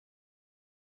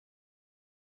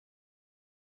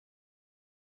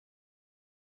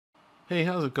Hey,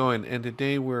 how's it going? And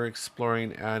today we're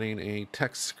exploring adding a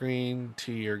text screen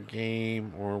to your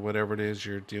game or whatever it is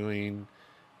you're doing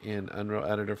in Unreal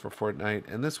Editor for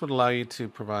Fortnite. And this would allow you to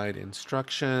provide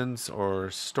instructions or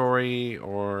story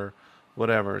or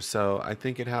whatever. So I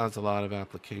think it has a lot of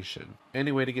application.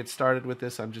 Anyway, to get started with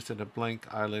this, I'm just in a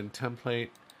blank island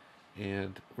template.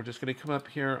 And we're just going to come up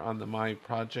here on the My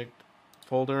Project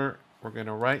folder. We're going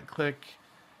to right click.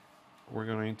 We're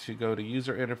going to go to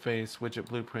User Interface, Widget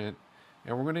Blueprint,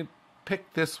 and we're going to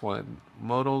pick this one,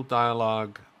 Modal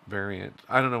Dialog Variant.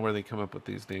 I don't know where they come up with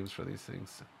these names for these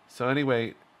things. So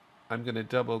anyway, I'm going to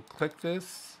double click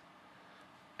this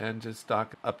and just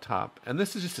dock up top. And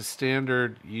this is just a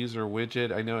standard user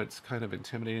widget. I know it's kind of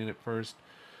intimidating at first.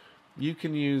 You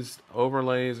can use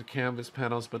overlays or canvas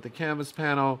panels, but the canvas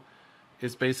panel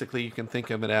is basically, you can think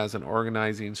of it as an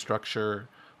organizing structure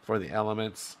for the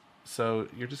elements. So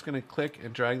you're just going to click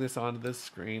and drag this onto this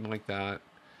screen like that.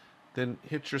 Then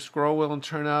hit your scroll wheel and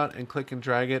turn out and click and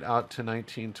drag it out to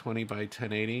 1920 by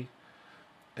 1080.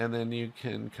 And then you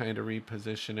can kind of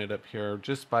reposition it up here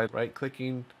just by right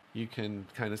clicking. You can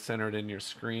kind of center it in your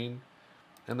screen.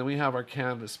 And then we have our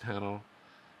canvas panel.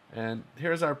 And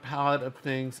here's our palette of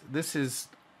things. This is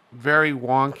very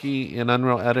wonky in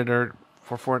Unreal Editor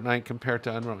for Fortnite compared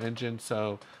to Unreal Engine,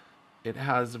 so it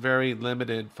has very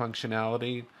limited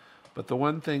functionality. But the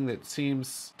one thing that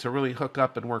seems to really hook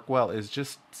up and work well is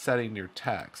just setting your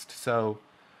text. So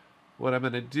what I'm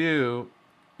going to do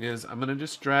is I'm going to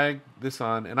just drag this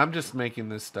on, and I'm just making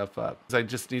this stuff up. I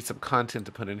just need some content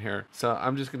to put in here. So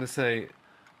I'm just going to say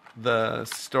the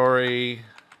story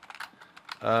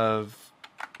of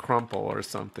Crumple or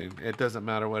something. It doesn't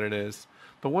matter what it is.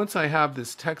 But once I have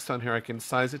this text on here, I can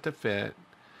size it to fit.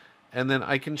 And then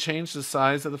I can change the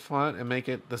size of the font and make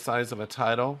it the size of a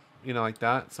title, you know, like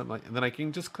that. Something like, and then I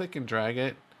can just click and drag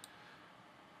it.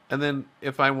 And then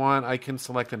if I want, I can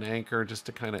select an anchor just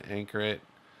to kind of anchor it.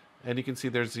 And you can see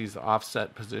there's these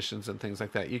offset positions and things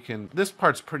like that. You can, this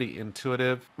part's pretty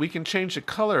intuitive. We can change the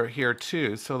color here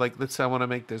too. So like, let's say I want to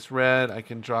make this red. I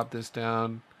can drop this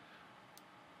down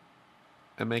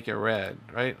and make it red,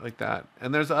 right? Like that.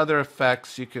 And there's other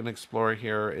effects you can explore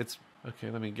here. It's,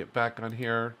 okay, let me get back on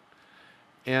here.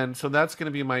 And so that's going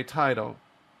to be my title.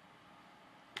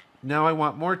 Now I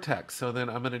want more text. So then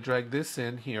I'm going to drag this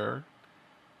in here.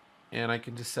 And I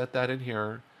can just set that in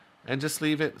here. And just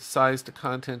leave it size to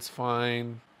content's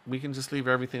fine. We can just leave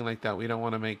everything like that. We don't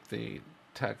want to make the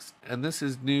text. And this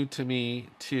is new to me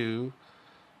too,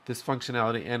 this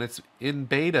functionality. And it's in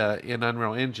beta in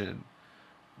Unreal Engine.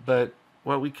 But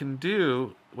what we can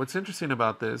do, what's interesting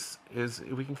about this is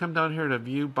we can come down here to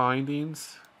View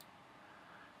Bindings.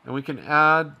 And we can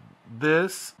add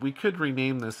this. We could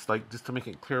rename this, like, just to make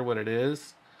it clear what it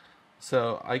is.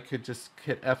 So I could just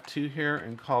hit F2 here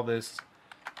and call this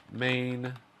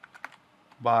main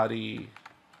body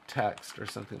text or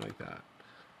something like that.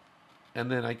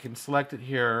 And then I can select it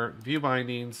here, View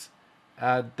Bindings,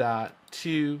 add that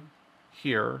to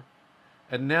here.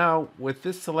 And now with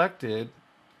this selected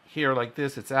here like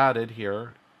this, it's added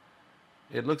here.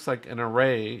 It looks like an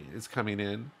array is coming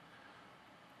in.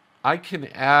 I can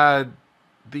add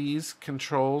these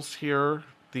controls here,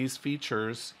 these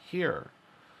features here.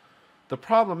 The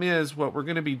problem is what we're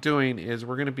going to be doing is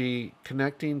we're going to be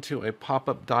connecting to a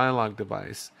PopUp Dialog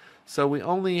Device. So we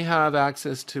only have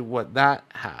access to what that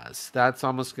has. That's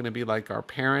almost going to be like our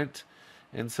parent.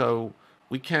 And so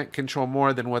we can't control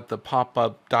more than what the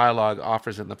PopUp Dialog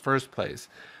offers in the first place.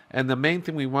 And the main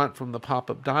thing we want from the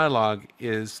PopUp Dialog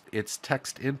is its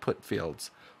text input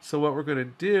fields. So what we're going to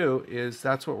do is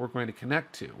that's what we're going to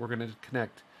connect to. We're going to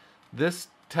connect this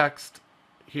text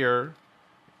here.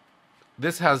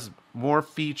 This has more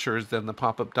features than the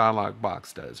pop-up dialog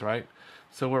box does, right?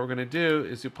 So what we're going to do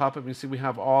is you pop up and you see we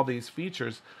have all these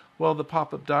features. Well, the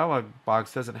pop-up dialog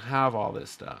box doesn't have all this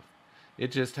stuff.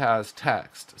 It just has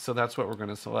text. So that's what we're going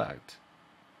to select.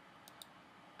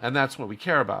 And that's what we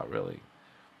care about, really.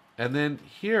 And then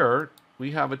here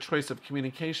we have a choice of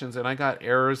communications, and I got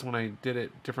errors when I did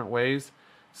it different ways.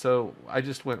 So I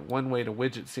just went one way to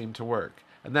widget seemed to work.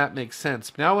 And that makes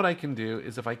sense. Now what I can do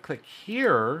is if I click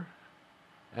here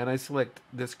and I select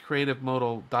this creative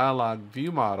modal dialog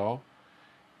view model,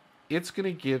 it's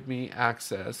going to give me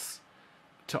access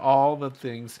to all the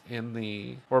things in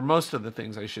the, or most of the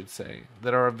things I should say,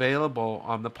 that are available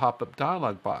on the pop-up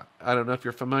dialog box. I don't know if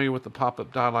you're familiar with the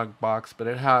pop-up dialog box, but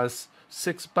it has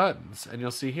 6 buttons. And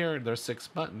you'll see here, there's 6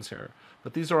 buttons here.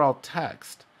 But these are all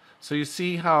text. So you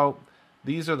see how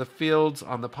these are the fields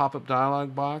on the pop-up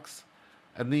dialog box,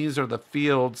 and these are the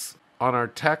fields on our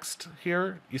text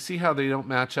here, you see how they don't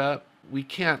match up? We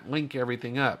can't link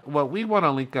everything up. What we want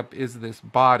to link up is this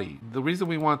body. The reason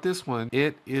we want this one,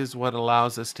 it is what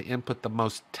allows us to input the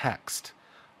most text.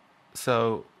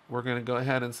 So we're going to go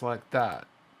ahead and select that.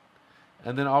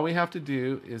 And then all we have to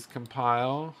do is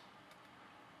compile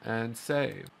and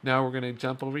save. Now we're going to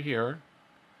jump over here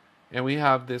and we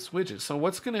have this widget. So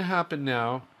what's going to happen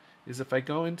now is if I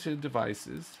go into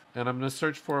devices and I'm going to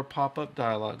search for a pop-up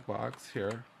dialog box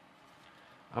here,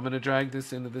 I'm going to drag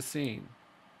this into the scene.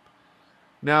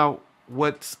 Now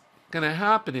what's going to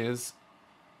happen is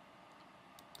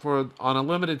on a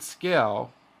limited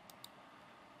scale,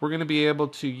 we're going to be able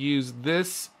to use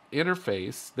this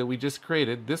interface that we just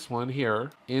created, this one here,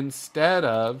 instead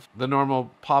of the normal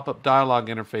pop-up dialog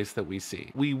interface that we see.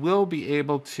 We will be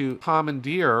able to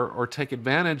commandeer or take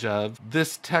advantage of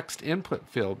this text input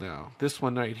field now. This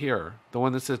one right here, the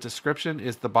one that says description,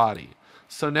 is the body.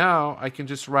 So now I can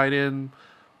just write in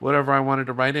whatever I wanted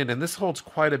to write in, and this holds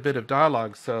quite a bit of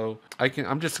dialogue. So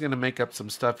I'm just going to make up some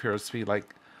stuff here. Let's see,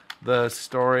 like the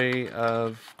story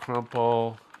of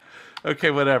Crumple.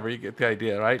 Okay, whatever, you get the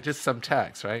idea, right? Just some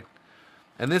text, right?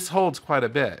 And this holds quite a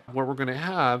bit. What we're going to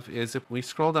have is if we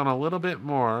scroll down a little bit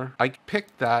more, I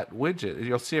picked that widget.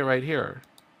 You'll see it right here.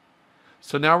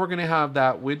 So now we're going to have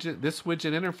that widget, this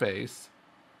widget interface,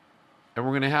 and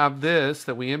we're going to have this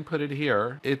that we inputted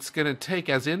here. It's going to take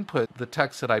as input the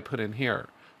text that I put in here.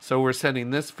 So we're sending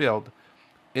this field.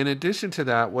 In addition to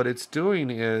that, what it's doing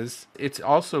is it's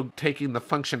also taking the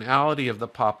functionality of the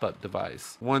pop-up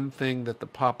device. One thing that the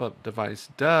pop-up device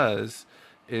does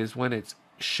is when it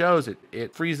shows it,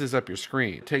 it freezes up your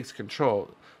screen. It takes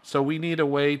control. So we need a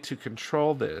way to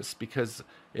control this because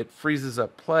it freezes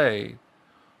up play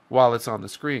while it's on the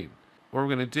screen. What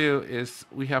we're going to do is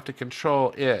we have to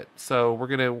control it. So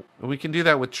we can do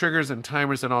that with triggers and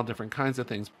timers and all different kinds of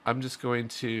things. I'm just going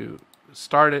to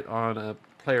start it on a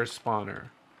player spawner.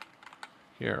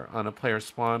 Here on a player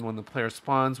spawn, when the player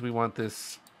spawns, we want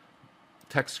this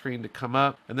text screen to come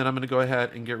up, and then I'm going to go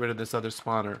ahead and get rid of this other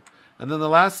spawner. And then the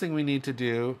last thing we need to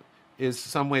do is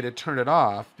some way to turn it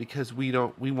off because we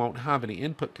won't have any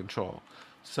input control.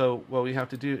 So what we have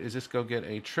to do is just go get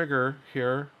a trigger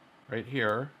here, right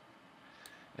here,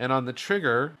 and on the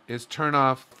trigger is turn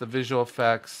off the visual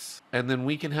effects, and then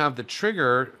we can have the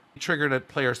trigger triggered at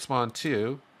player spawn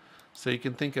 2. So you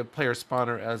can think of player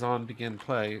spawner as on begin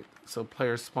play. So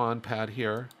player spawn pad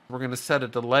here. We're going to set a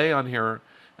delay on here,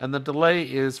 and the delay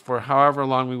is for however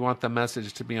long we want the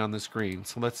message to be on the screen.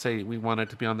 So let's say we want it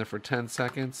to be on there for 10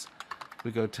 seconds.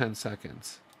 We go 10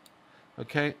 seconds.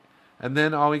 Okay, and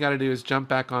then all we got to do is jump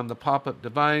back on the pop-up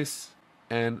device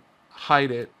and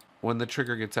hide it when the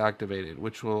trigger gets activated,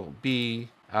 which will be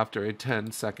after a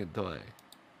 10-second delay.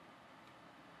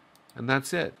 And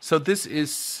that's it. So this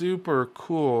is super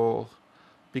cool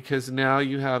because now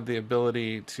you have the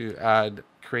ability to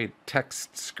create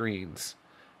text screens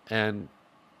and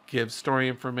give story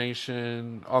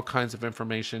information, all kinds of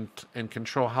information, and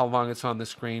control how long it's on the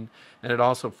screen. And it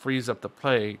also frees up the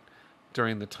play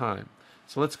during the time.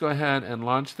 So let's go ahead and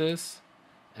launch this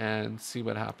and see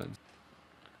what happens.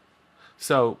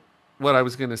 So what I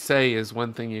was going to say is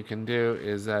one thing you can do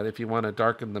is that if you want to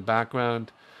darken the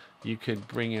background, you could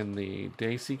bring in the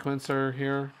day sequencer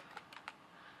here,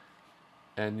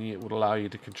 and it would allow you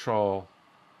to control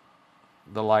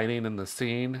the lighting in the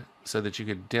scene so that you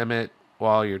could dim it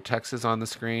while your text is on the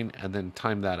screen and then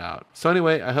time that out. So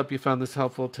anyway, I hope you found this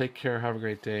helpful. Take care, have a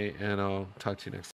great day, and I'll talk to you next time.